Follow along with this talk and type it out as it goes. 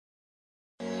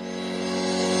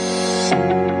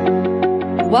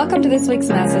Welcome to this week's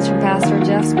message from Pastor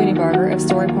Jeff Spooneybarger of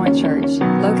Story Point Church,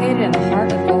 located in the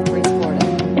heart of Gulf Breeze, Florida.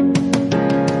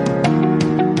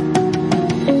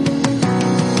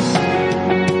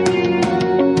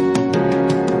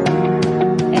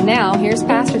 And now, here's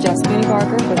Pastor Jeff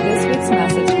Spooneybarger with this week's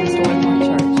message from Story Point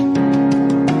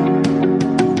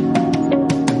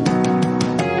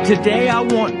Church. Today I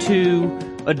want to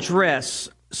address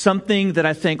something that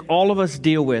I think all of us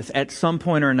deal with at some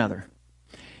point or another.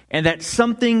 And that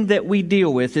something that we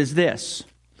deal with is this.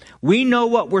 We know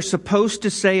what we're supposed to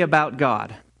say about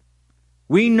God.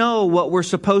 We know what we're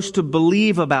supposed to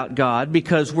believe about God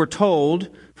because we're told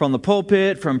from the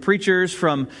pulpit, from preachers,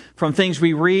 from things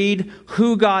we read,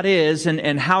 who God is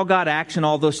and how God acts and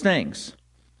all those things.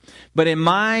 But in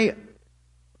my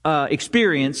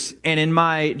experience and in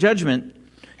my judgment,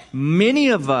 many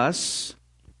of us,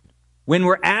 when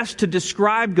we're asked to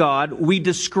describe God, we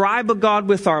describe a God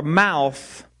with our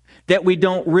mouth that we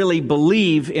don't really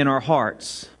believe in our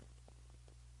hearts.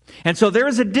 And so there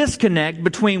is a disconnect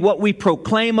between what we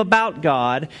proclaim about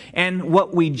God and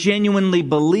what we genuinely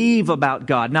believe about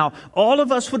God. Now, all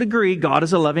of us would agree God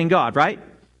is a loving God, right?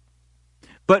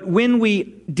 But when we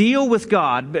deal with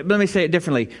God, let me say it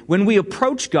differently. When we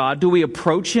approach God, do we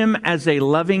approach Him as a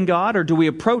loving God, or do we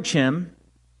approach Him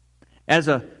as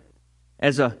a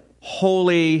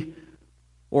holy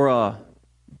or a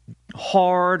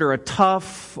hard or a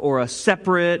tough or a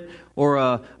separate or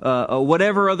a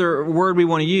whatever other word we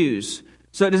want to use?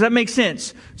 So does that make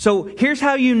sense? So here's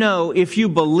how you know if you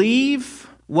believe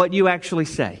what you actually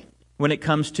say when it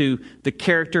comes to the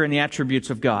character and the attributes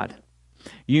of God.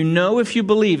 You know if you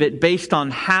believe it based on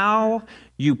how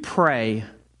you pray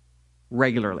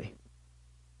regularly.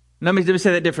 Let me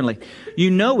say that differently. You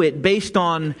know it based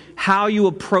on how you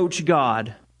approach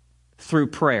God through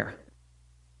prayer.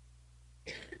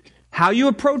 How you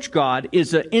approach God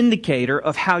is an indicator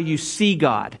of how you see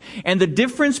God. And the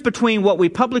difference between what we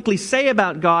publicly say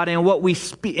about God and what we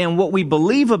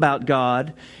believe about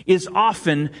God is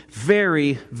often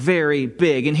very, very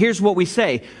big. And here's what we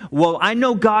say. Well, I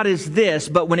know God is this,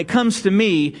 but when it comes to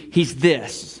me, He's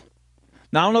this.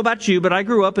 Now, I don't know about you, but I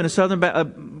grew up in a Southern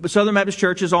Baptist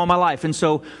churches all my life. And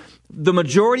so the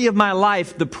majority of my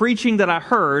life, the preaching that I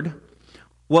heard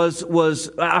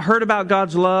was I heard about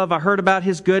God's love, I heard about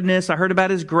His goodness, I heard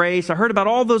about His grace, I heard about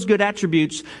all those good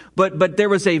attributes, but there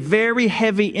was a very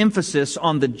heavy emphasis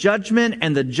on the judgment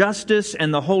and the justice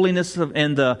and the holiness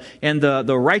and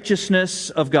the righteousness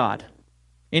of God.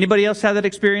 Anybody else have that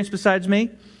experience besides me?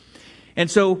 And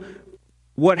so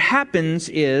what happens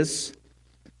is,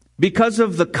 because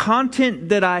of the content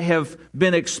that I have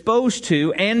been exposed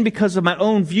to and because of my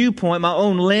own viewpoint, my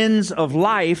own lens of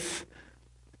life,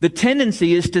 the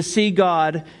tendency is to see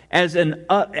God as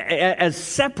as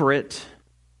separate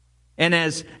and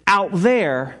as out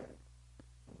there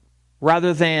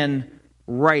rather than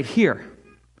right here.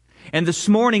 And this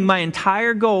morning, my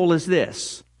entire goal is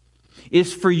this,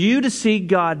 is for you to see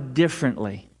God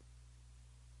differently.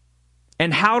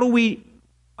 And how are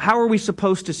we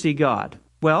supposed to see God?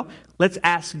 Well, let's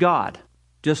ask God,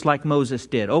 just like Moses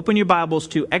did. Open your Bibles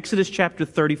to Exodus chapter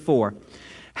 34.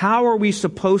 How are we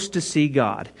supposed to see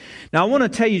God? Now, I want to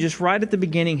tell you just right at the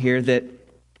beginning here that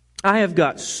I have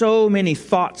got so many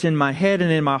thoughts in my head and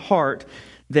in my heart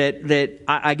that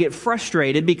I get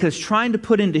frustrated because trying to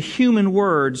put into human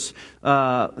words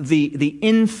the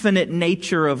infinite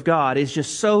nature of God is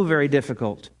just so very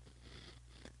difficult.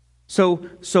 So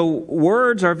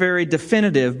words are very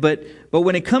definitive, but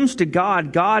when it comes to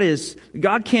God, God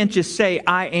can't just say,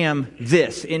 I am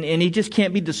this, and He just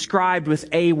can't be described with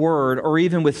a word or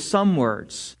even with some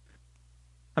words.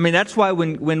 I mean, that's why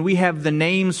when we have the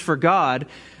names for God,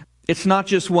 it's not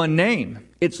just one name.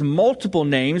 It's multiple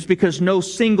names because no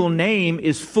single name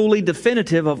is fully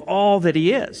definitive of all that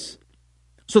He is.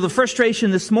 So the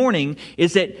frustration this morning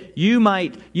is that you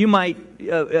might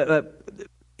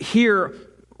hear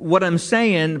what I'm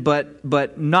saying,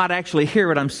 but not actually hear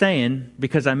what I'm saying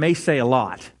because I may say a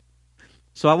lot.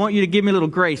 So I want you to give me a little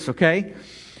grace, okay?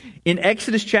 In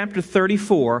Exodus chapter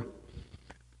 34,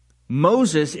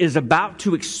 Moses is about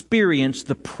to experience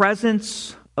the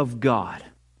presence of God.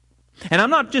 And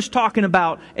I'm not just talking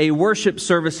about a worship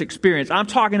service experience. I'm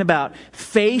talking about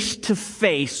face to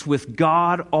face with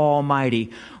God Almighty,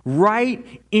 right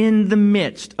in the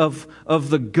midst of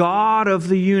the God of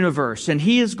the universe. And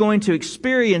he is going to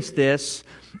experience this,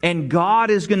 and God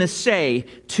is going to say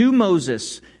to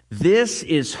Moses, "This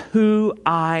is who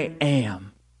I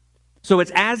am." So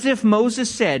it's as if Moses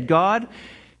said, "God,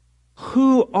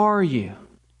 who are you?"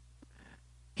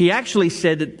 He actually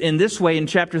said it in this way in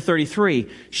chapter 33,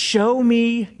 "Show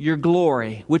me your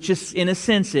glory," which is, in a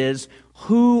sense, is,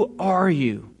 who are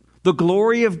you? The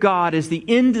glory of God is the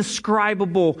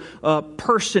indescribable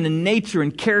person and nature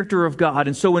and character of God.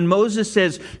 And so when Moses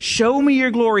says, show me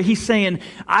your glory, he's saying,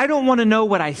 I don't want to know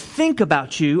what I think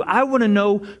about you. I want to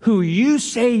know who you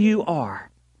say you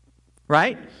are.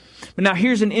 Right? But now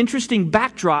here's an interesting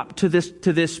backdrop to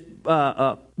this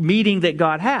meeting that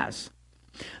God has.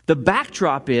 The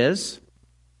backdrop is,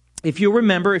 if you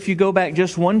remember, if you go back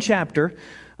just one chapter,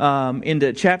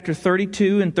 into chapter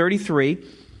 32 and 33,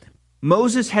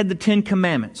 Moses had the 10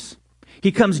 Commandments.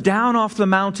 He comes down off the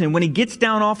mountain. When he gets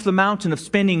down off the mountain of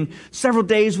spending several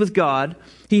days with God,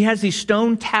 he has these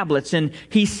stone tablets, and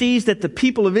he sees that the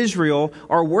people of Israel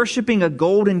are worshiping a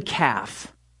golden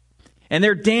calf. And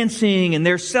they're dancing and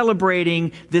they're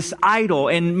celebrating this idol.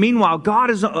 And meanwhile, God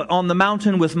is on the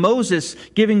mountain with Moses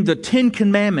giving the 10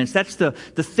 Commandments. That's the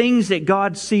things that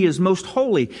God sees as most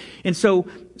holy. And so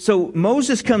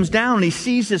Moses comes down and he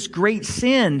sees this great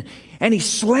sin, and he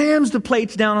slams the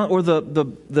plates down, or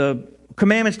the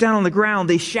commandments down on the ground.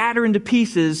 They shatter into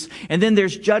pieces, and then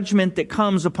there's judgment that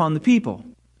comes upon the people.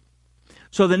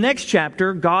 So the next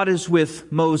chapter, God is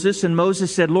with Moses, and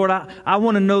Moses said, Lord, I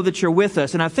want to know that you're with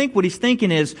us. And I think what he's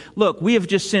thinking is, look, we have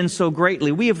just sinned so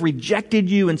greatly. We have rejected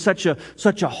you in such a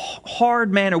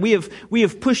hard manner. We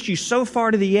have pushed you so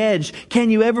far to the edge. Can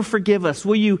you ever forgive us?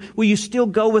 Will you still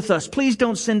go with us? Please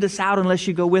don't send us out unless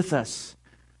you go with us.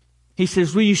 He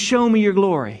says, will you show me your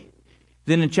glory?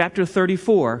 Then in chapter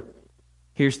 34,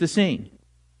 here's the scene.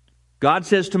 God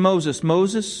says to Moses,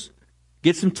 Moses,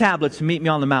 get some tablets and meet me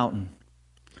on the mountain.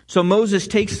 So Moses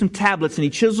takes some tablets and he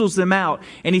chisels them out,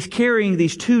 and he's carrying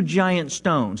these 2 giant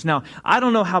stones. Now, I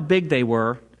don't know how big they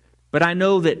were, but I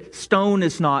know that stone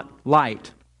is not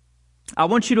light. I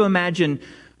want you to imagine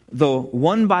the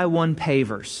 1x1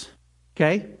 pavers,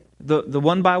 okay? The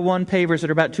 1x1 pavers that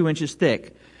are about 2 inches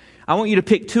thick. I want you to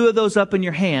pick 2 of those up in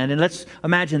your hand, and let's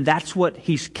imagine that's what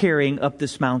he's carrying up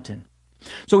this mountain.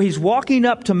 So he's walking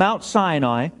up to Mount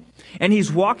Sinai, and he's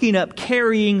walking up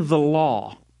carrying the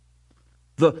law.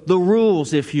 The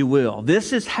rules, if you will.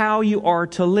 This is how you are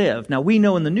to live. Now, we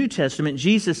know in the New Testament,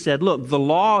 Jesus said, look, the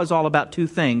law is all about 2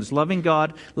 things, loving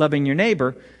God, loving your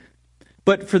neighbor.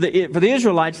 But for the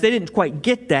Israelites, they didn't quite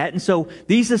get that. And so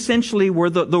these essentially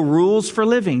were the rules for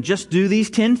living. Just do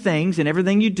these 10 things, and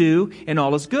everything you do, and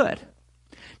all is good.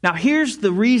 Now, here's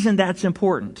the reason that's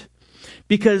important.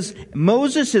 Because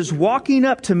Moses is walking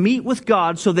up to meet with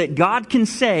God so that God can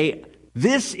say,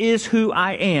 this is who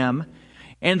I am.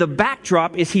 And the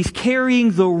backdrop is he's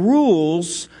carrying the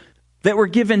rules that were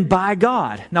given by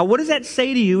God. Now, what does that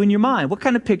say to you in your mind? What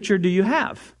kind of picture do you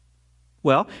have?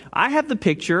 Well, I have the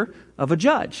picture of a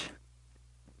judge.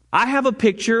 I have a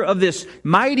picture of this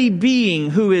mighty being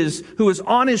who is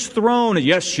on his throne.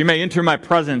 Yes, you may enter my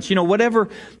presence. You know, whatever.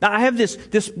 I have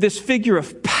this figure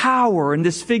of power and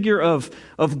this figure of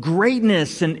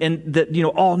greatness and that, you know,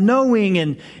 all-knowing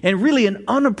and really an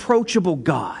unapproachable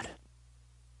God.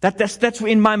 That's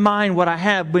in my mind what I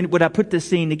have when I put this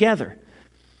scene together.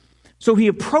 So he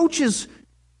approaches,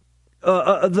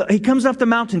 he comes up the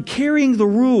mountain carrying the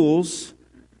rules,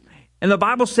 and the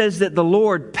Bible says that the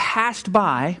Lord passed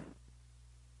by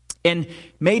and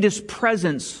made his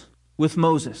presence with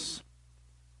Moses.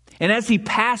 And as he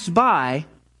passed by,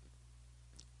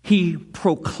 he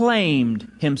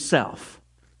proclaimed himself.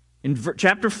 In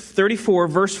chapter 34,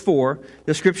 verse 4,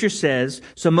 the scripture says,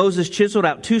 so Moses chiseled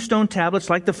out 2 stone tablets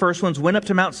like the first ones, went up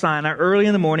to Mount Sinai early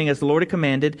in the morning as the Lord had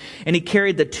commanded, and he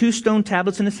carried the 2 stone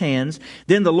tablets in his hands.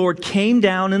 Then the Lord came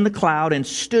down in the cloud and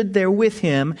stood there with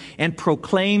him and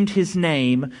proclaimed his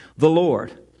name, the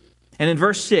Lord. And in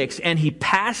verse 6, and he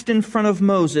passed in front of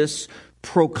Moses,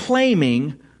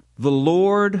 proclaiming the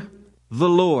Lord, the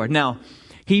Lord. Now,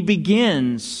 he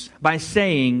begins by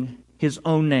saying his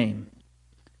own name.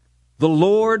 The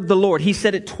Lord, the Lord. He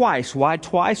said it twice. Why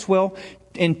twice? Well,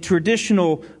 in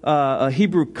traditional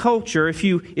Hebrew culture, if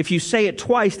you say it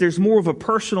twice, there's more of a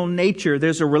personal nature.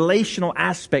 There's a relational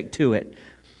aspect to it.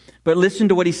 But listen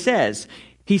to what he says.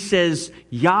 He says,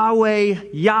 Yahweh,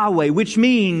 Yahweh, which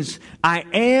means I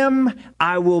am,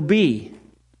 I will be.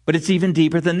 But it's even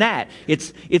deeper than that.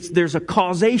 There's a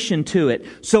causation to it.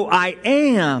 So I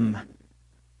am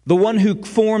the one who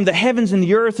formed the heavens and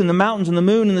the earth and the mountains and the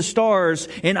moon and the stars,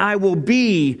 and I will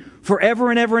be forever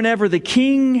and ever and ever the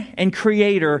King and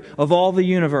Creator of all the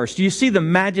universe. Do you see the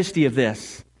majesty of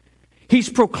this? He's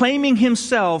proclaiming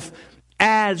himself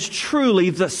as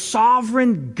truly the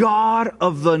sovereign God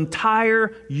of the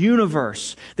entire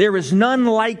universe. There is none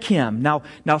like him. Now,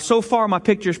 so far my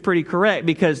picture is pretty correct,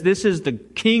 because this is the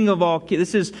King of all.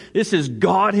 This is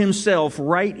God himself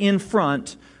right in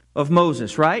front of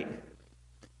Moses, right?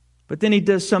 But then he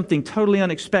does something totally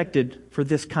unexpected for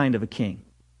this kind of a king.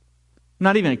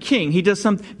 Not even a king. He does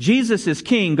something. Jesus is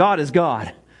king. God is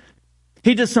God.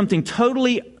 He does something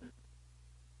totally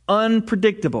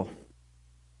unpredictable.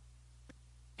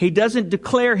 He doesn't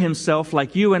declare himself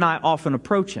like you and I often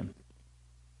approach him.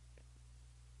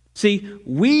 See,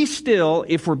 we still,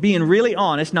 if we're being really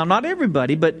honest, now not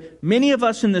everybody, but many of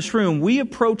us in this room, we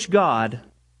approach God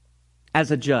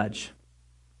as a judge.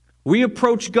 We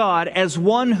approach God as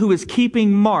one who is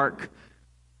keeping mark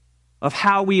of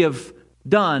how we have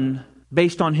done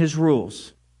based on His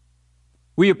rules.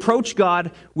 We approach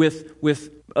God with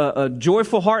a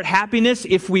joyful heart, happiness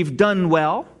if we've done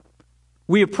well.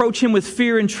 We approach Him with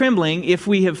fear and trembling if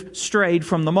we have strayed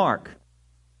from the mark.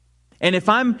 And if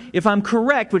I'm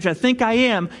correct, which I think I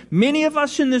am, many of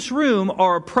us in this room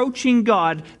are approaching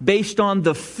God based on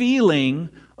the feeling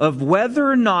of whether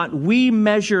or not we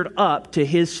measured up to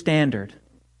His standard.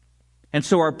 And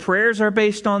so our prayers are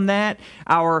based on that.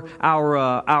 Our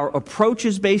approach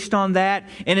is based on that.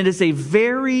 And it is a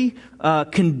very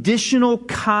conditional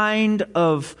kind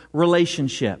of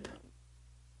relationship.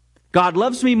 God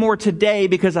loves me more today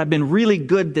because I've been really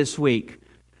good this week.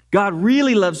 God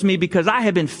really loves me because I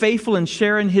have been faithful in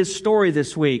sharing His story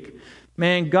this week.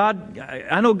 Man, God,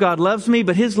 I know God loves me,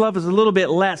 but His love is a little bit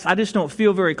less. I just don't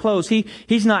feel very close.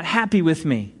 He's not happy with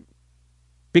me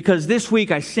because this week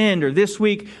I sinned, or this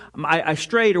week I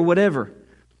strayed, or whatever.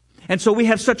 And so we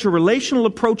have such a relational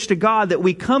approach to God that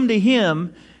we come to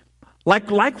Him like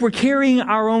we're carrying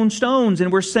our own stones,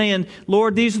 and we're saying,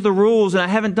 Lord, these are the rules, and I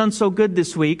haven't done so good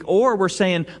this week. Or we're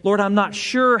saying, Lord, I'm not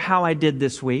sure how I did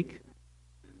this week.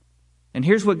 And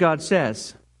here's what God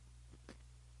says.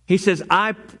 He says,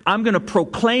 I'm going to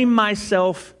proclaim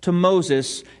myself to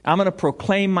Moses. I'm going to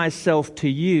proclaim myself to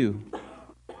you.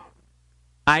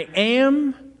 I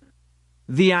am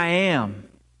the I am.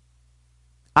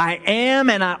 I am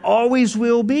and I always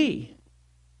will be.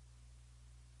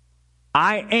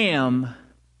 I am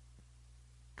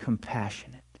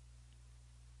compassionate.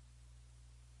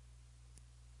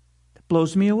 That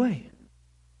blows me away.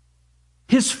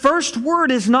 His first word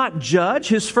is not judge.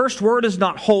 His first word is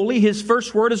not holy. His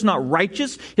first word is not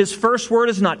righteous. His first word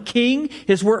is not king.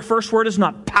 His first word is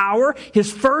not power. His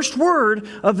first word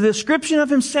of the description of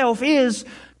Himself is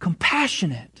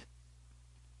compassionate.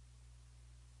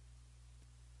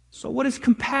 So what is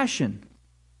compassion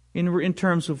in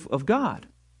terms of God?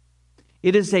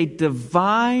 It is a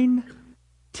divine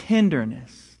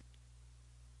tenderness.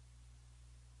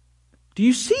 Do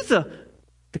you see the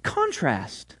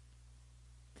contrast?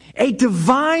 A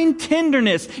divine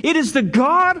tenderness. It is the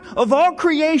God of all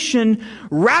creation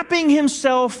wrapping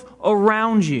Himself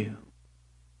around you,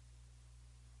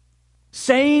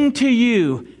 saying to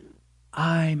you,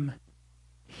 I'm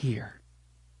here.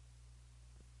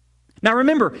 Now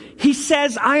remember, He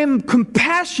says, I am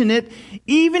compassionate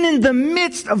even in the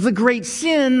midst of the great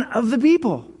sin of the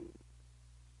people.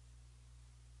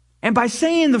 And by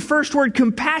saying the first word,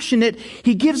 compassionate,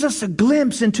 He gives us a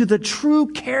glimpse into the true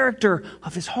character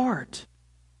of His heart.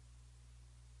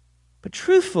 But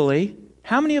truthfully,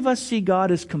 how many of us see God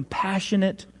as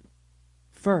compassionate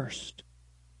first?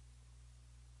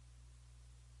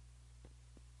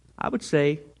 I would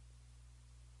say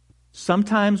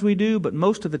sometimes we do, but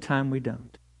most of the time we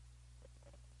don't.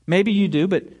 Maybe you do,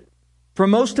 but for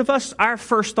most of us, our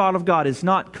first thought of God is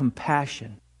not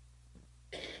compassion.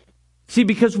 See,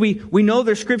 because we know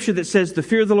there's Scripture that says the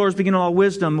fear of the Lord is the beginning of all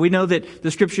wisdom. We know that the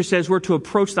Scripture says we're to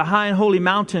approach the high and holy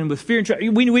mountain with fear and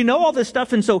trembling. We know all this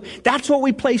stuff, and so that's what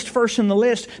we placed first in the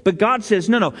list. But God says,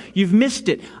 no, you've missed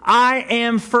it. I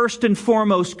am first and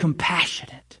foremost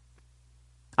compassionate.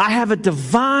 I have a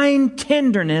divine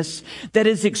tenderness that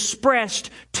is expressed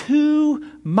to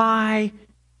my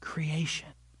creation.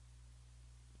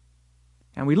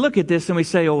 And we look at this and we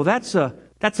say, oh, that's a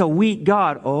weak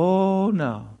God. Oh,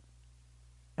 no.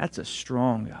 That's a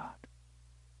strong God.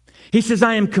 He says,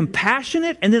 I am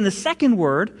compassionate. And then the second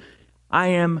word, I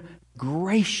am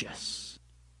gracious.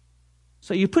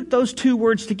 So you put those two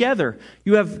words together.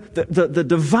 You have the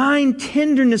divine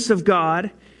tenderness of God,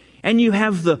 and you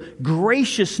have the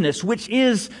graciousness, which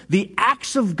is the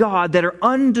acts of God that are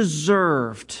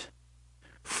undeserved,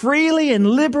 freely and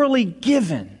liberally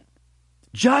given,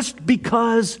 just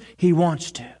because He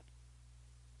wants to.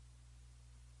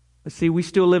 But see, we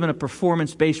still live in a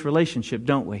performance-based relationship,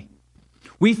 don't we?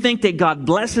 We think that God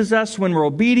blesses us when we're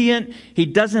obedient. He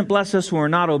doesn't bless us when we're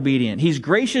not obedient. He's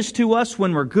gracious to us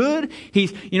when we're good.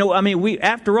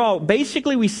 After all,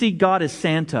 basically we see God as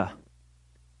Santa.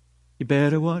 You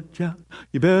better watch out.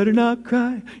 You better not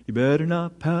cry. You better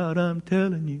not pout, I'm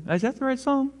telling you. Is that the right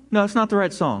song? No, it's not the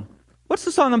right song. What's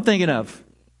the song I'm thinking of?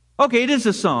 Okay, it is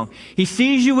a song. He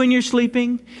sees you when you're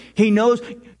sleeping. He knows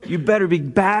you better be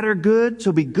bad or good,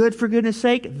 so be good for goodness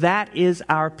sake. That is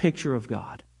our picture of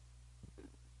God.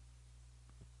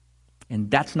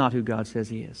 And that's not who God says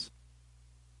He is.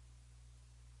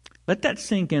 Let that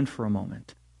sink in for a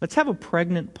moment. Let's have a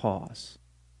pregnant pause.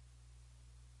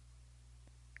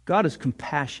 God is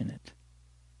compassionate,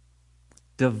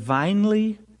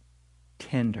 divinely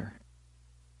tender.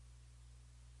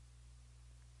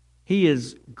 He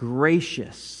is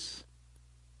gracious,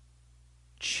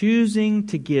 choosing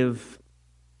to give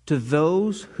to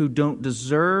those who don't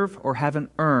deserve or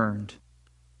haven't earned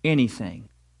anything.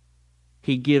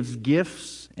 He gives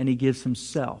gifts and He gives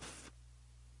Himself.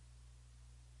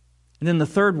 And then the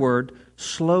third word,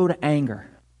 slow to anger.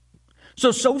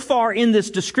 So far in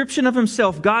this description of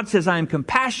Himself, God says, I am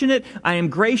compassionate, I am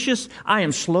gracious, I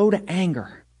am slow to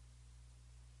anger.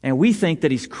 And we think that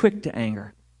He's quick to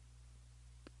anger.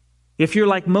 If you're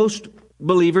like most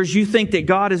believers, you think that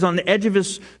God is on the edge of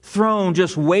His throne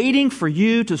just waiting for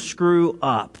you to screw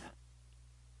up.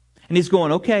 And He's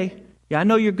going, okay, yeah, I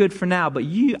know you're good for now, but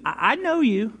I know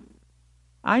you.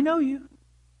 I know you.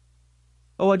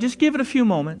 Oh, well, just give it a few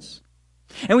moments.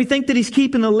 And we think that He's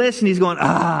keeping the list and He's going,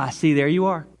 see, there you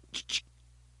are.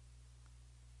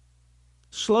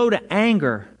 Slow to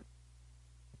anger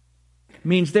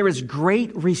means there is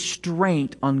great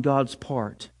restraint on God's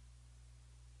part.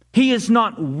 He is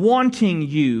not wanting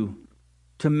you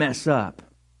to mess up.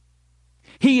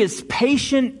 He is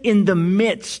patient in the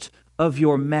midst of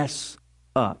your mess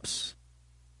ups.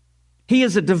 He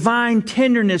is a divine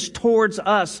tenderness towards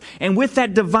us. And with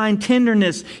that divine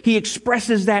tenderness, He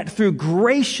expresses that through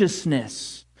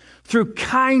graciousness, through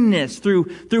kindness, through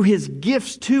His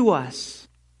gifts to us.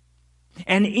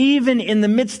 And even in the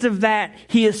midst of that,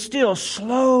 He is still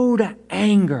slow to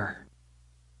anger.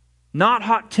 Not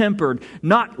hot-tempered,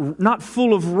 not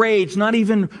full of rage, not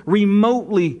even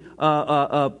remotely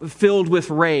filled with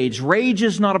rage. Rage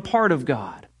is not a part of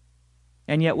God.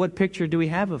 And yet, what picture do we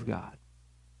have of God?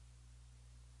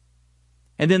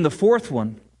 And then the fourth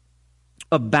one,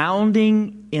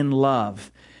 abounding in love.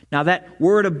 Now that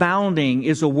word abounding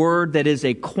is a word that is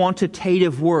a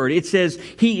quantitative word. It says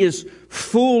He is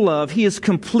full of, He is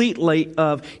completely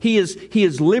of, He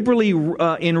is liberally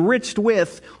enriched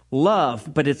with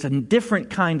love, but it's a different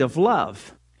kind of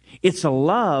love. It's a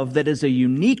love that is a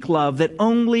unique love that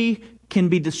only can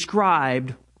be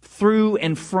described through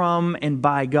and from and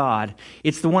by God.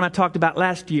 It's the one I talked about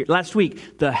last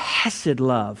week, the Hesed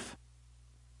love.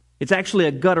 It's actually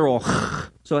a guttural,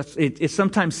 so it's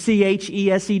sometimes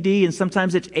C-H-E-S-E-D and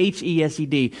sometimes it's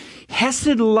H-E-S-E-D.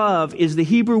 Hesed love is the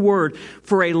Hebrew word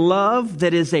for a love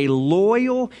that is a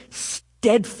loyal,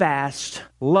 steadfast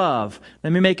love.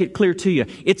 Let me make it clear to you.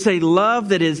 It's a love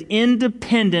that is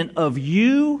independent of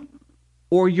you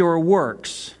or your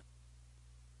works.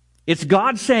 It's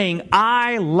God saying,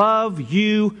 I love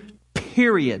you,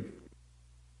 period.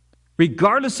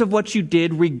 Regardless of what you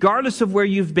did, regardless of where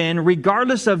you've been,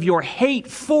 regardless of your hate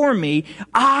for me,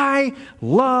 I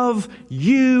love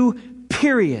you,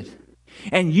 period.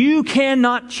 And you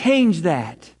cannot change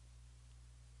that.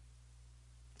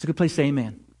 It's a good place to say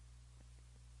amen.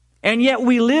 And yet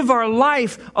we live our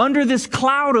life under this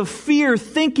cloud of fear,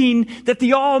 thinking that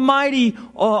the Almighty,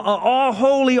 all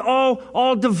holy,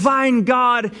 all divine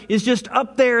God is just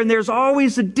up there, and there's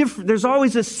always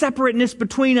a separateness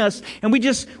between us. And we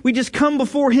just come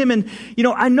before Him, and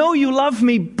I know you love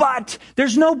me, but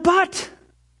there's no but.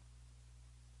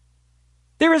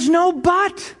 There is no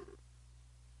but.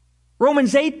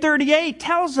 Romans 8:38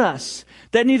 tells us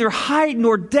that neither height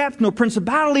nor depth, nor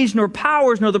principalities, nor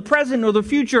powers, nor the present, nor the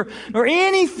future, nor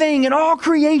anything in all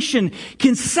creation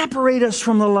can separate us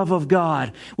from the love of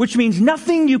God. Which means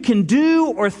nothing you can do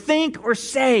or think or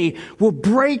say will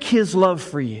break His love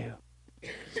for you.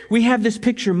 We have this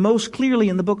picture most clearly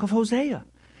in the book of Hosea.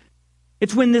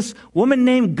 It's when this woman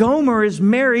named Gomer is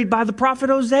married by the prophet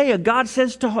Hosea. God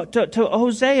says to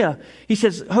Hosea, He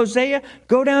says, Hosea,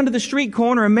 go down to the street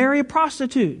corner and marry a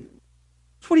prostitute.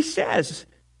 That's what He says.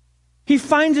 He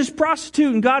finds this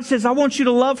prostitute and God says, I want you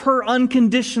to love her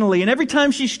unconditionally. And every time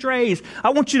she strays,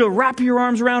 I want you to wrap your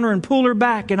arms around her and pull her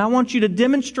back. And I want you to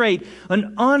demonstrate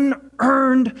an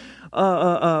unearned,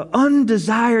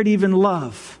 undesired even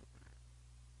love.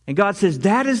 And God says,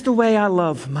 that is the way I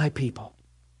love my people.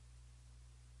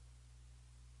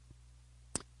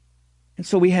 And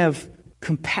so we have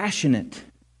compassionate.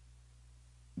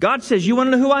 God says, you want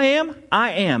to know who I am?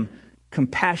 I am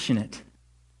compassionate.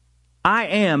 I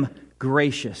am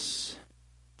gracious.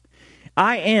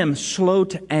 I am slow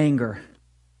to anger.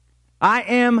 I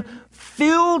am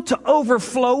filled to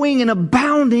overflowing and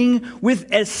abounding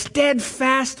with a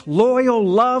steadfast, loyal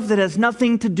love that has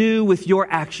nothing to do with your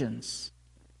actions.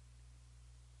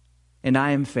 And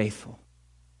I am faithful.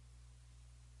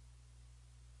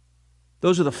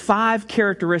 Those are the 5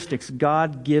 characteristics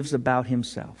God gives about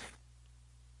Himself.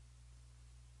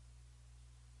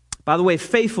 By the way,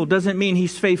 faithful doesn't mean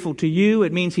He's faithful to you.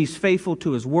 It means He's faithful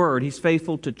to His Word. He's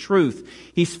faithful to truth.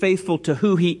 He's faithful to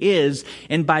who He is.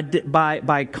 And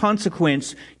by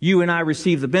consequence, you and I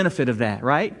receive the benefit of that,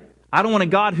 right? I don't want a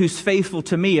God who's faithful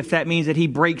to me if that means that He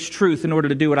breaks truth in order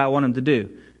to do what I want Him to do.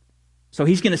 So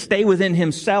He's going to stay within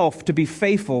Himself to be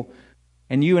faithful.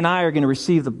 And you and I are going to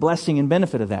receive the blessing and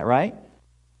benefit of that, right?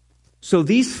 So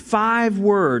these 5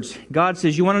 words, God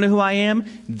says, you want to know who I am?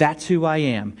 That's who I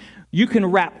am. You can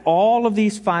wrap all of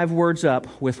these 5 words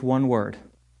up with one word.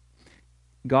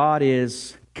 God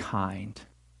is kind.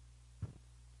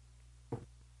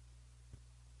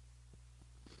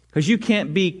 Because you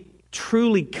can't be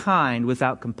truly kind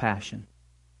without compassion.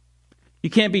 You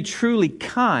can't be truly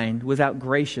kind without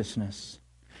graciousness.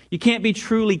 You can't be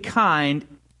truly kind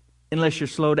unless you're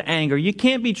slow to anger. You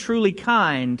can't be truly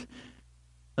kind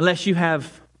unless you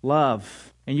have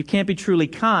love. And you can't be truly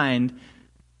kind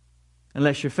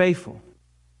unless you're faithful.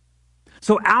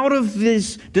 So out of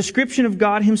this description of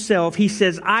God Himself, He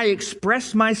says, I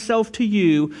express myself to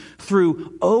you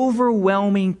through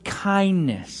overwhelming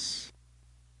kindness.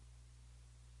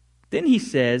 Then He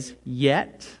says,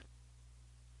 yet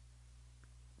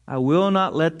I will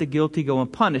not let the guilty go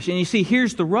unpunished. And you see,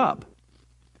 here's the rub.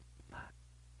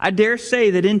 I dare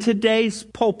say that in today's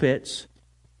pulpits,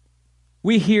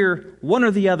 we hear one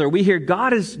or the other. We hear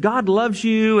God loves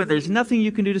you and there's nothing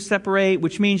you can do to separate,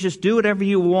 which means just do whatever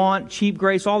you want, cheap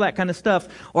grace, all that kind of stuff.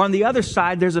 Or on the other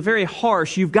side, there's a very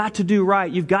harsh, you've got to do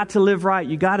right, you've got to live right,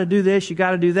 you got to do this, you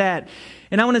got to do that.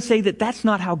 And I want to say that that's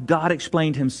not how God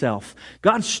explained Himself.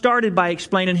 God started by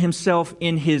explaining Himself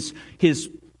in His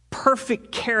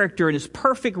perfect character and His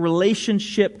perfect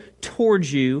relationship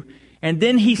towards you. And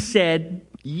then He said,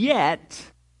 yet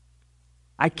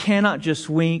I cannot just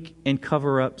wink and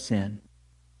cover up sin.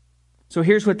 So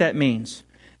here's what that means.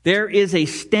 There is a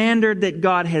standard that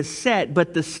God has set,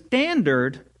 but the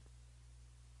standard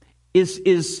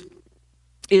is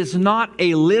not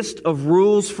a list of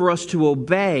rules for us to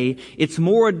obey. It's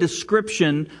more a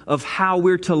description of how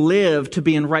we're to live to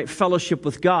be in right fellowship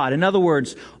with God. In other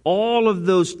words, all of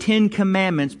those 10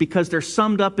 commandments, because they're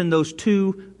summed up in those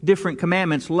 2 different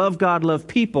commandments, love God, love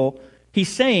people, He's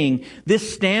saying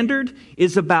this standard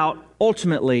is about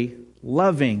ultimately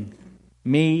loving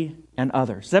me and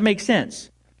others. Does that make sense?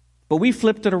 But we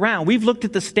flipped it around. We've looked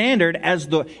at the standard as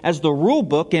the rule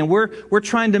book, and we're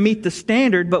trying to meet the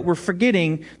standard, but we're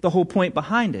forgetting the whole point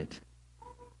behind it.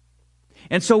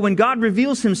 And so when God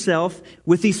reveals Himself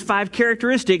with these 5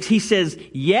 characteristics, He says,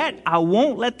 yet I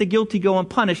won't let the guilty go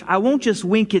unpunished. I won't just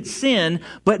wink at sin,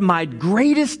 but my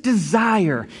greatest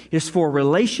desire is for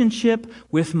relationship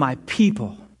with my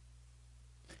people.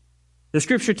 The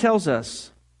Scripture tells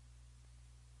us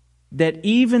that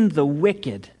even the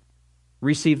wicked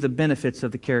receive the benefits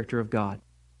of the character of God.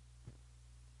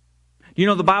 You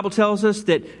know, the Bible tells us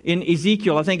that in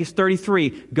Ezekiel, I think it's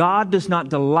 33, God does not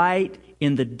delight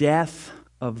in the death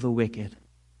of the wicked.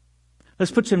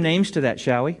 Let's put some names to that,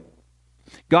 shall we?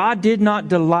 God did not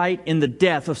delight in the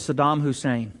death of Saddam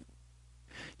Hussein.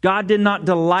 God did not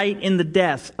delight in the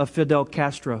death of Fidel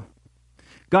Castro.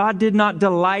 God did not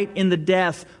delight in the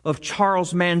death of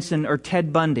Charles Manson or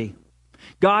Ted Bundy.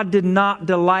 God did not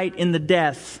delight in the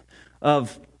death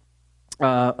of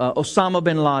Osama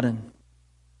bin Laden.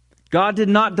 God did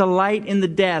not delight in the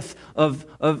death of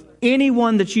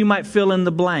anyone that you might fill in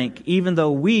the blank, even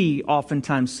though we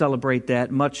oftentimes celebrate that.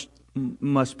 Much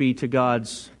must be to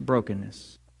God's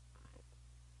brokenness.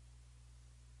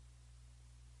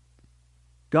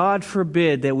 God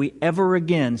forbid that we ever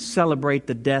again celebrate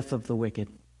the death of the wicked.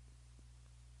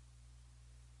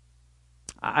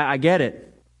 I get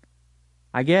it.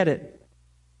 I get it.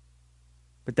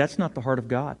 But that's not the heart of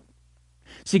God.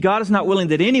 See, God is not willing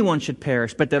that anyone should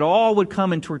perish, but that all would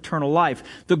come into eternal life.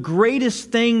 The greatest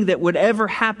thing that would ever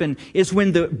happen is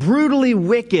when the brutally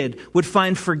wicked would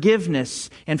find forgiveness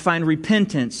and find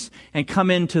repentance and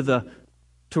come into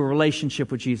a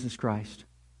relationship with Jesus Christ.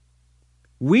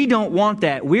 We don't want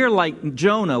that. We're like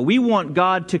Jonah. We want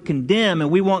God to condemn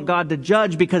and we want God to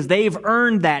judge because they've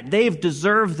earned that. They've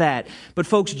deserved that. But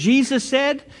folks, Jesus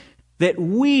said that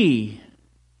we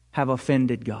have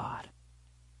offended God.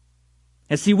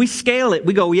 And see, we scale it.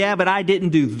 We go, yeah, but I didn't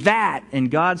do that. And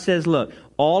God says, look,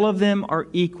 all of them are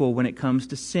equal when it comes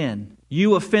to sin.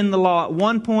 You offend the law at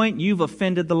one point, you've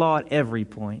offended the law at every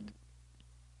point.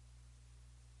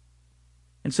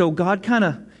 And so God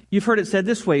you've heard it said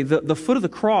this way, the foot of the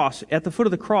cross, at the foot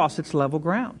of the cross, it's level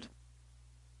ground.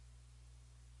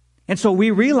 And so when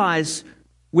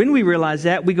we realize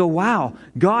that, we go, wow,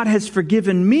 God has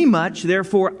forgiven me much,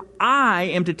 therefore I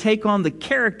am to take on the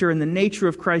character and the nature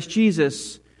of Christ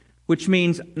Jesus, which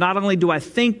means not only do I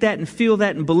think that and feel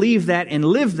that and believe that and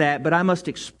live that, but I must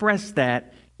express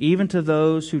that even to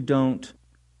those who don't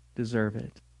deserve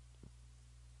it.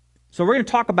 So we're going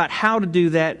to talk about how to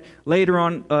do that later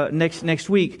on next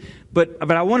week.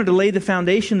 But I wanted to lay the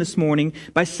foundation this morning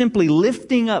by simply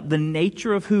lifting up the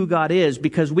nature of who God is,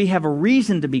 because we have a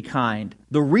reason to be kind.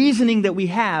 The reasoning that we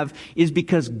have is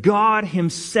because God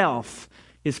Himself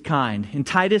is kind. In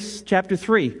Titus chapter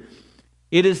 3,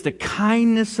 it is the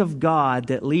kindness of God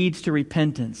that leads to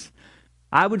repentance.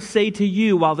 I would say to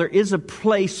you, while there is a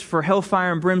place for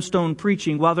hellfire and brimstone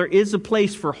preaching, while there is a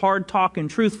place for hard talk and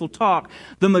truthful talk,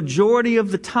 the majority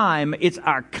of the time it's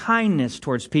our kindness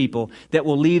towards people that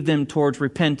will lead them towards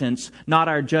repentance, not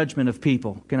our judgment of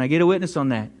people. Can I get a witness on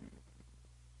that?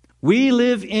 We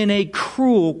live in a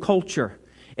cruel culture.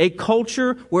 A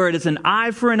culture where it is an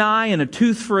eye for an eye and a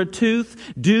tooth for a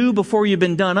tooth. Do before you've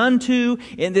been done unto.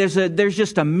 And there's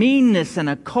just a meanness and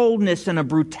a coldness and a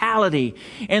brutality.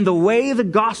 And the way the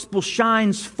gospel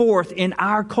shines forth in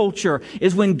our culture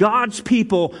is when God's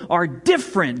people are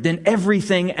different than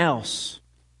everything else.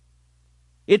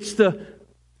 It's the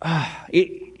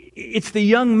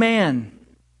young man.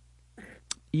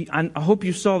 I hope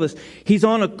you saw this. He's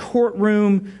on a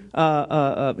courtroom.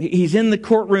 He's in the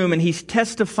courtroom and he's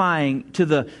testifying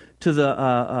during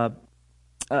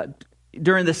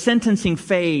the sentencing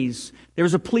phase. There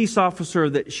was a police officer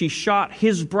that she shot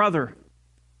his brother,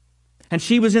 and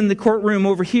she was in the courtroom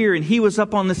over here, and he was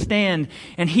up on the stand,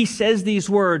 and he says these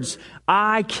words: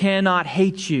 "I cannot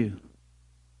hate you.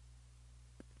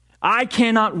 I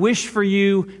cannot wish for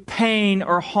you pain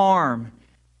or harm."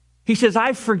 He says,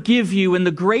 "I forgive you, and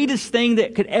the greatest thing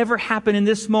that could ever happen in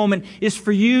this moment is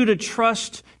for you to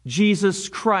trust Jesus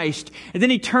Christ." And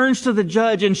then he turns to the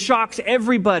judge and shocks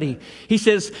everybody. He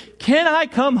says, "Can I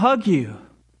come hug you?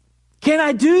 Can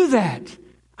I do that?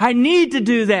 I need to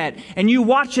do that." And you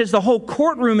watch as the whole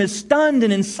courtroom is stunned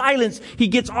and in silence. He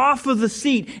gets off of the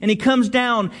seat and he comes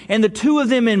down, and the two of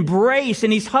them embrace,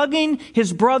 and he's hugging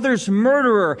his brother's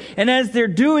murderer. And as they're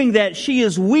doing that, she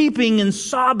is weeping and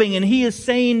sobbing, and he is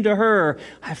saying to her,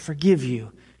 "I forgive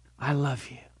you. I love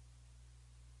you."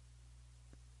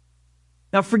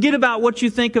 Now forget about what you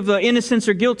think of the innocence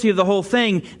or guilty of the whole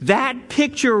thing. That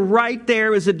picture right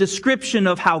there is a description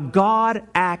of how God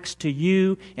acts to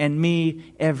you and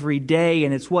me every day,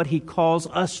 and it's what He calls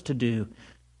us to do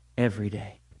every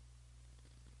day.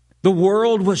 The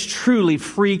world was truly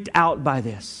freaked out by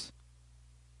this.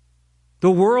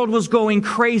 The world was going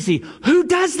crazy. Who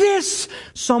does this?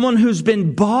 Someone who's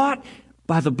been bought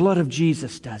by the blood of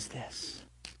Jesus does this.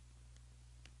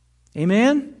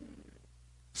 Amen?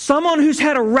 Someone who's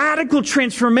had a radical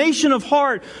transformation of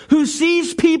heart, who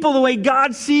sees people the way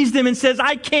God sees them and says,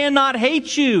 "I cannot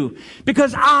hate you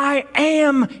because I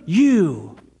am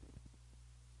you."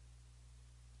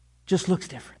 Just looks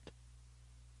different.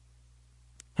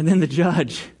 And then the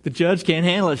judge can't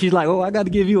handle it. She's like, "Oh, I got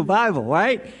to give you a Bible,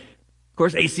 right?" Of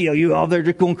course, ACLU, they're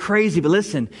just going crazy. But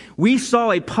listen, we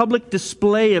saw a public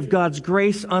display of God's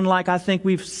grace unlike I think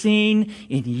we've seen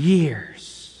in years.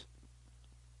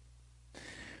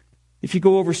 If you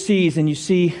go overseas and you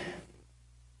see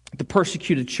the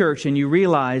persecuted church and you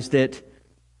realize that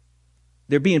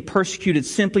they're being persecuted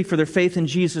simply for their faith in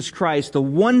Jesus Christ, the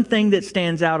one thing that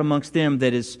stands out amongst them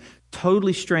that is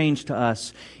totally strange to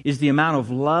us is the amount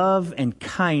of love and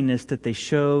kindness that they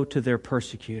show to their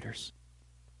persecutors.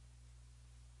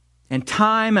 And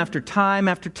time after time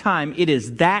after time, it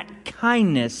is that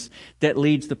kindness that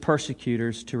leads the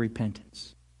persecutors to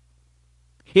repentance.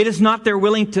 It is not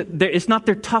it's not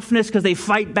their toughness because they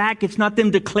fight back. It's not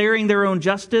them declaring their own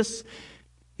justice.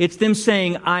 It's them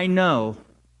saying, "I know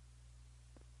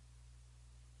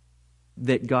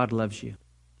that God loves you.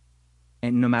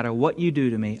 And no matter what you do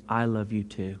to me, I love you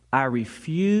too. I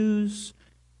refuse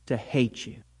to hate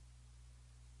you."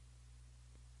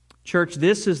 Church,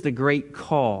 this is the great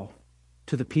call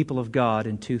to the people of God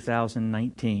in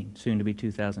 2019, soon to be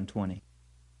 2020.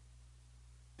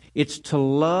 It's to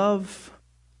love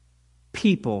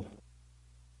people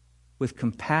with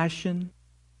compassion,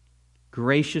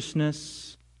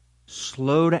 graciousness,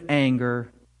 slow to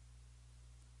anger,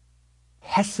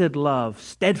 hesed love,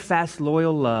 steadfast,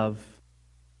 loyal love,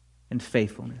 and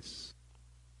faithfulness.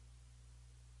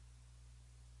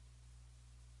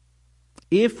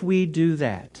 If we do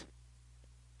that,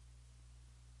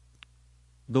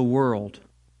 the world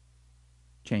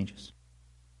changes.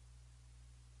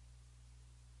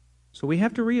 So we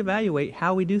have to reevaluate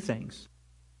how we do things.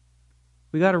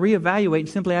 We got to reevaluate and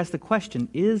simply ask the question,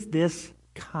 is this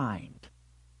kind?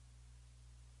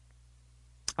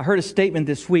 I heard a statement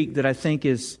this week that I think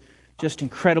is just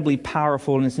incredibly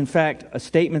powerful, and it's in fact a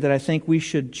statement that I think we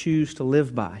should choose to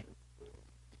live by.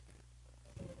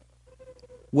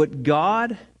 What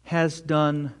God has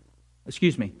done,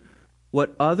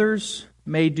 what others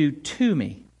may do to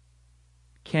me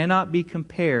cannot be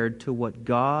compared to what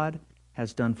God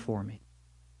has done for me.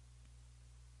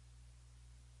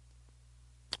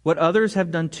 What others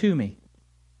have done to me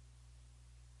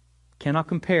cannot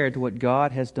compare to what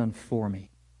God has done for me.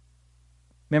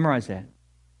 Memorize that.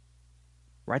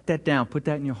 Write that down. Put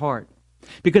that in your heart.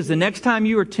 Because the next time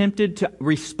you are tempted to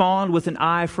respond with an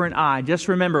eye for an eye, just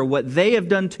remember what they have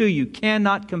done to you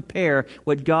cannot compare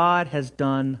what God has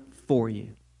done for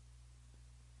you.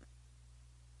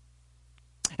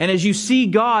 And as you see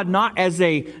God not as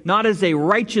a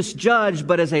righteous judge,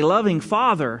 but as a loving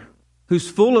Father who's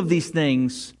full of these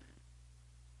things,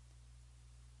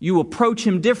 you approach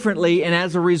Him differently, and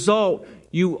as a result,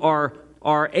 you are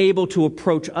able to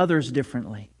approach others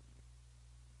differently.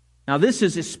 Now, this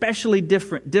is especially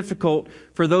difficult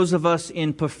for those of us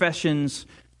in professions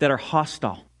that are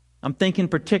hostile. I'm thinking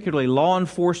particularly law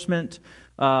enforcement,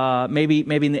 maybe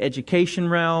in the education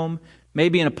realm,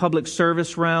 maybe in a public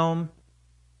service realm.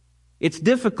 It's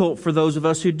difficult for those of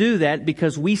us who do that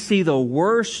because we see the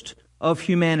worst of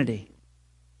humanity.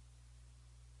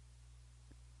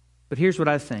 But here's what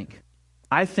I think.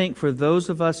 I think for those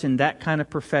of us in that kind of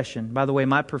profession, by the way,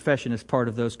 my profession is part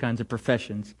of those kinds of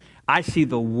professions, I see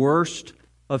the worst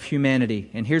of humanity.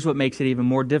 And here's what makes it even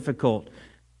more difficult.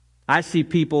 I see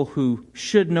people who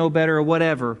should know better or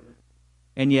whatever,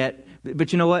 and yet,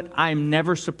 but you know what? I'm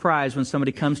never surprised when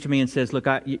somebody comes to me and says, "Look,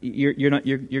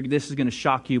 this is going to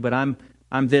shock you, but I'm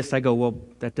this." I go, "Well,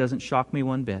 that doesn't shock me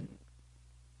one bit."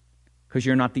 Because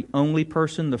you're not the only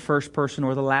person, the first person,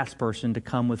 or the last person to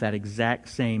come with that exact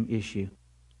same issue.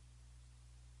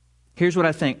 Here's what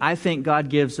I think. I think God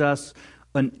gives us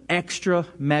an extra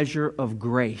measure of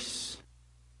grace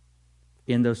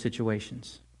in those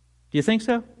situations. Do you think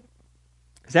so?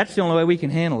 Because that's the only way we can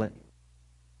handle it.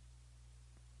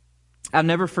 I'll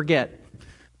never forget.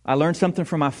 I learned something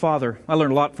from my father. I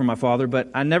learned a lot from my father, but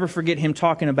I never forget him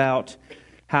talking about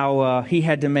how he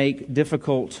had to make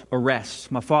difficult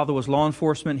arrests. My father was law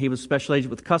enforcement. He was special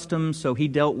agent with customs, so he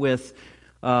dealt with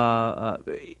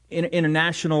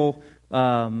international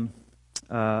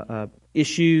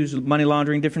issues, money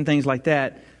laundering, different things like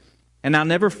that. And I'll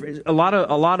never. A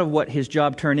lot of what his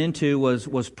job turned into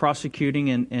was prosecuting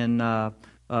and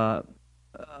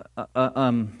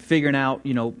figuring out,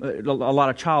 a lot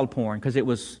of child porn, because it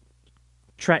was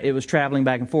traveling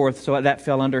back and forth. So that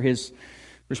fell under his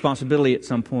responsibility at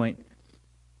some point.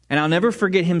 And I'll never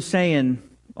forget him saying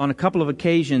on a couple of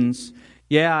occasions,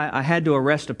 "Yeah, I had to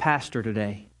arrest a pastor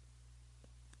today,"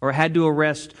 or "I had to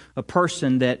arrest a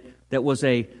person that was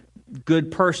a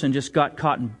good person, just got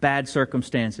caught in bad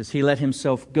circumstances. He let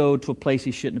himself go to a place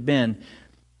he shouldn't have been."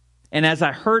 And as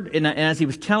I heard, and as he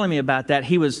was telling me about that,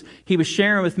 he was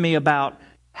sharing with me about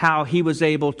how he was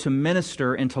able to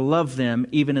minister and to love them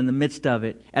even in the midst of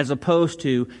it, as opposed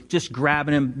to just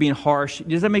grabbing them, being harsh.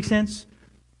 Does that make sense?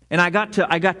 And I got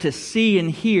to see and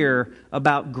hear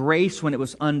about grace when it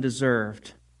was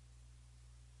undeserved.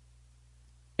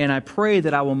 And I pray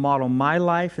that I will model my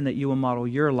life and that you will model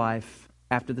your life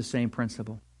after the same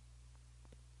principle.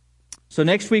 So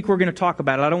next week we're going to talk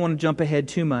about it. I don't want to jump ahead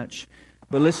too much,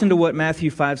 but listen to what Matthew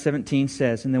 5:17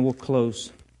 says, and then we'll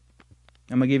close.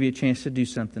 I'm going to give you a chance to do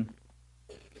something.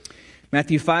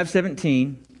 Matthew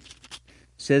 5:17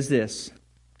 says this: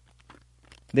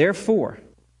 "Therefore,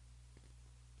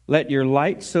 let your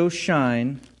light so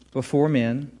shine before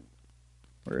men."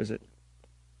 Where is it?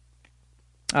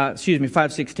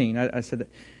 5:16. I said that.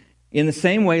 "In the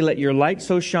same way, let your light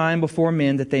so shine before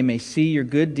men that they may see your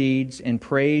good deeds and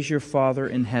praise your Father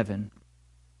in heaven."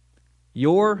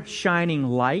 Your shining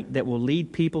light that will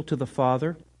lead people to the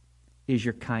Father is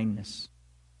your kindness.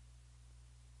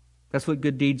 That's what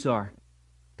good deeds are.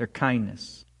 They're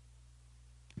kindness.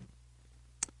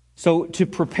 So to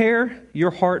prepare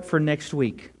your heart for next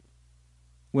week,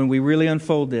 when we really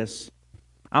unfold this,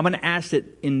 I'm going to ask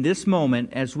that in this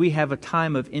moment, as we have a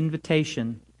time of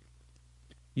invitation,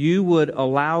 you would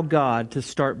allow God to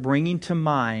start bringing to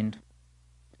mind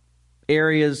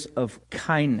areas of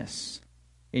kindness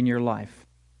in your life.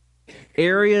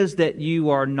 Areas that you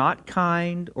are not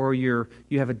kind, or you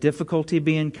have a difficulty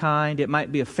being kind. It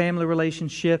might be a family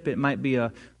relationship. It might be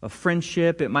a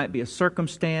friendship. It might be a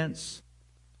circumstance.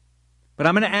 But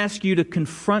I'm going to ask you to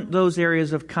confront those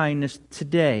areas of kindness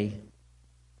today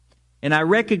And I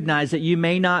recognize that you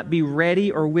may not be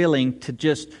ready or willing to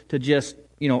just,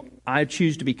 I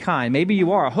choose to be kind. Maybe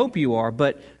you are. I hope you are.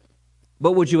 But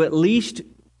would you at least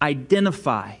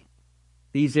identify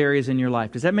these areas in your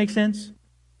life? Does that make sense?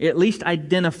 At least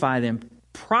identify them.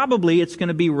 Probably it's going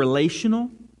to be relational.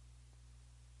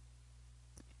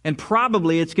 And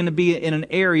probably it's going to be in an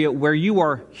area where you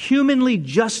are humanly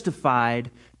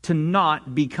justified to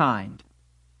not be kind.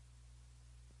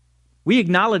 We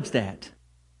acknowledge that.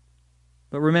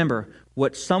 But remember,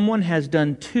 what someone has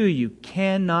done to you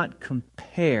cannot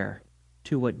compare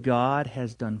to what God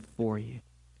has done for you.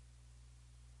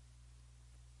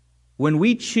 When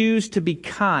we choose to be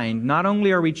kind, not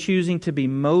only are we choosing to be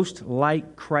most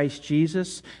like Christ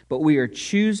Jesus, but we are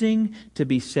choosing to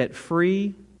be set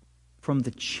free from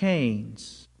the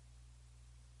chains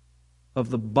of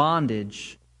the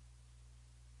bondage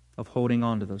of holding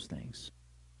on to those things.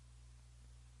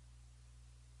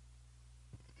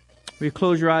 Will you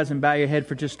close your eyes and bow your head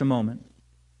for just a moment?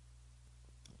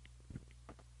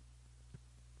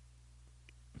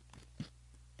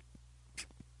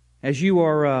 As you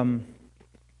are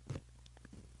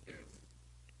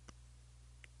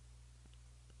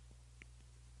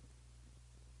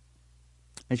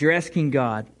as you're asking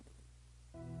God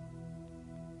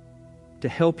to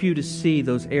help you to see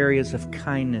those areas of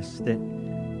kindness that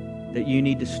you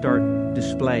need to start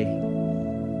displaying.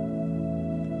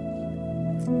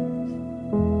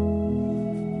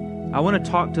 I want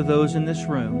to talk to those in this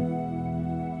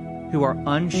room who are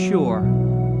unsure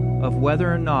of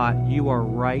whether or not you are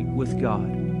right with God.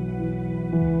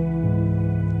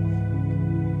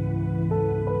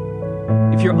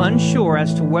 If you're unsure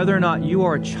as to whether or not you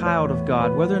are a child of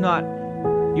God, whether or not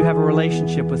you have a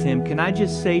relationship with Him, can I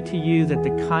just say to you that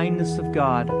the kindness of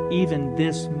God, even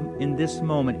in this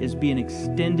moment, is being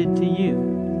extended to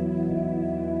you.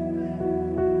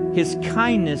 His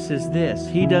kindness is this: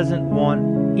 He doesn't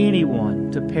want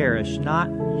anyone to perish, not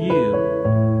you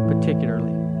particularly.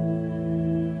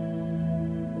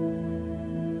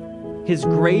 His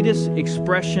greatest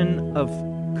expression of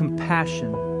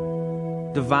compassion,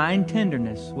 divine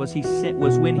tenderness, was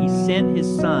when He sent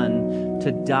His Son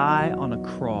to die on a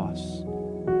cross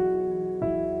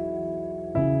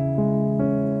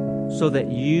so that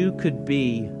you could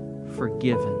be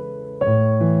forgiven.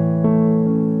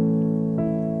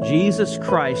 Jesus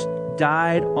Christ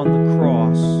died on the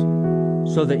cross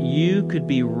so that you could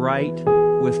be right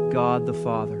with God the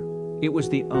Father. It was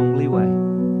the only way.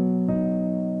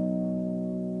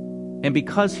 And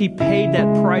because He paid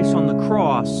that price on the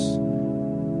cross,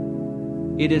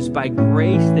 it is by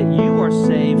grace that you are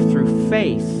saved through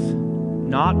faith,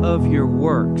 not of your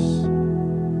works.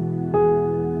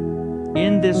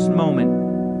 In this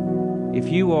moment, if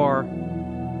you are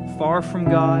far from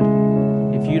God,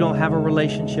 if you don't have a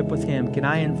relationship with Him, can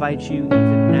I invite you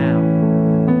even now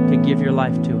to give your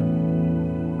life to Him?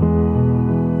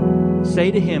 Say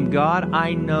to Him, God,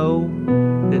 I know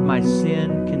that my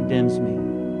sin condemns me.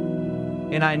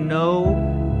 And I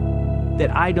know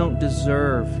that I don't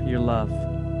deserve your love.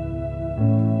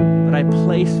 But I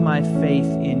place my faith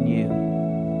in you.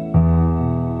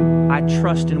 I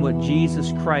trust in what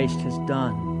Jesus Christ has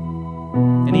done.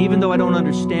 And even though I don't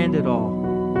understand it all,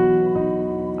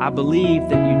 I believe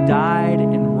that you died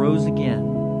and rose again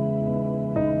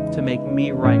to make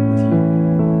me right with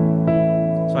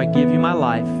you. So I give you my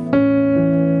life,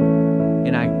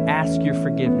 and I ask your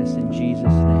forgiveness in Jesus'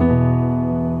 name.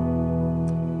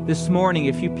 This morning,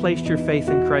 if you placed your faith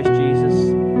in Christ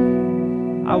Jesus,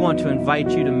 I want to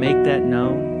invite you to make that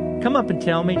known. Come up and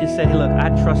tell me. Just say, hey, look, I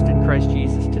trusted Christ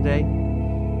Jesus today.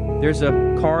 There's a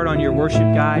card on your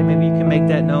worship guide. Maybe you can make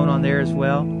that known on there as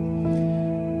well.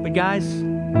 But guys,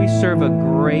 we serve a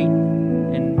great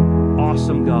and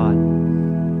awesome God.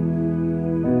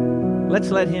 Let's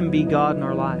let Him be God in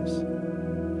our lives.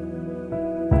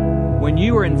 When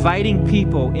you are inviting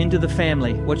people into the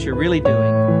family, what you're really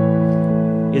doing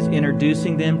is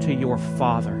introducing them to your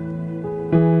Father.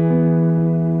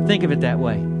 Think of it that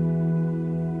way.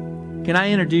 Can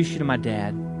I introduce you to my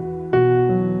dad?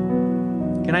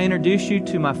 Can I introduce you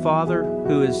to my Father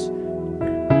who has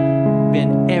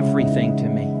been everything to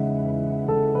me?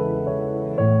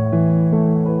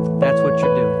 That's what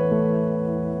you're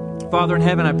doing. Father in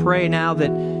heaven, I pray now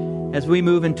that as we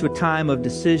move into a time of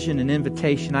decision and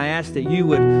invitation, I ask that you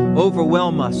would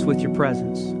overwhelm us with your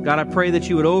presence. God, I pray that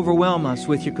you would overwhelm us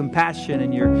with your compassion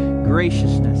and your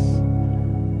graciousness.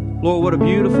 Lord, what a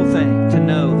beautiful thing to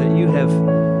know that you have,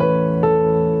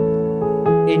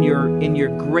 in your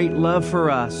great love for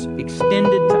us,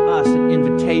 extended to us an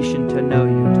invitation to know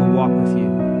you, to walk with you.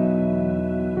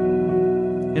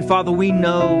 And Father, we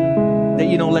know that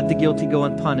you don't let the guilty go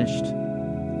unpunished.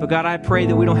 But God, I pray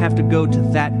that we don't have to go to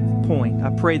that point. I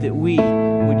pray that we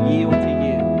would yield to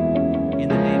you in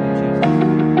the name of Jesus.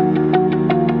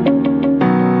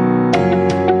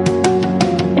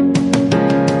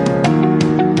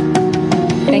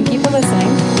 Thank you for listening.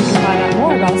 You can find out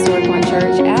more about Story Point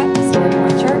Church at storypoint.church.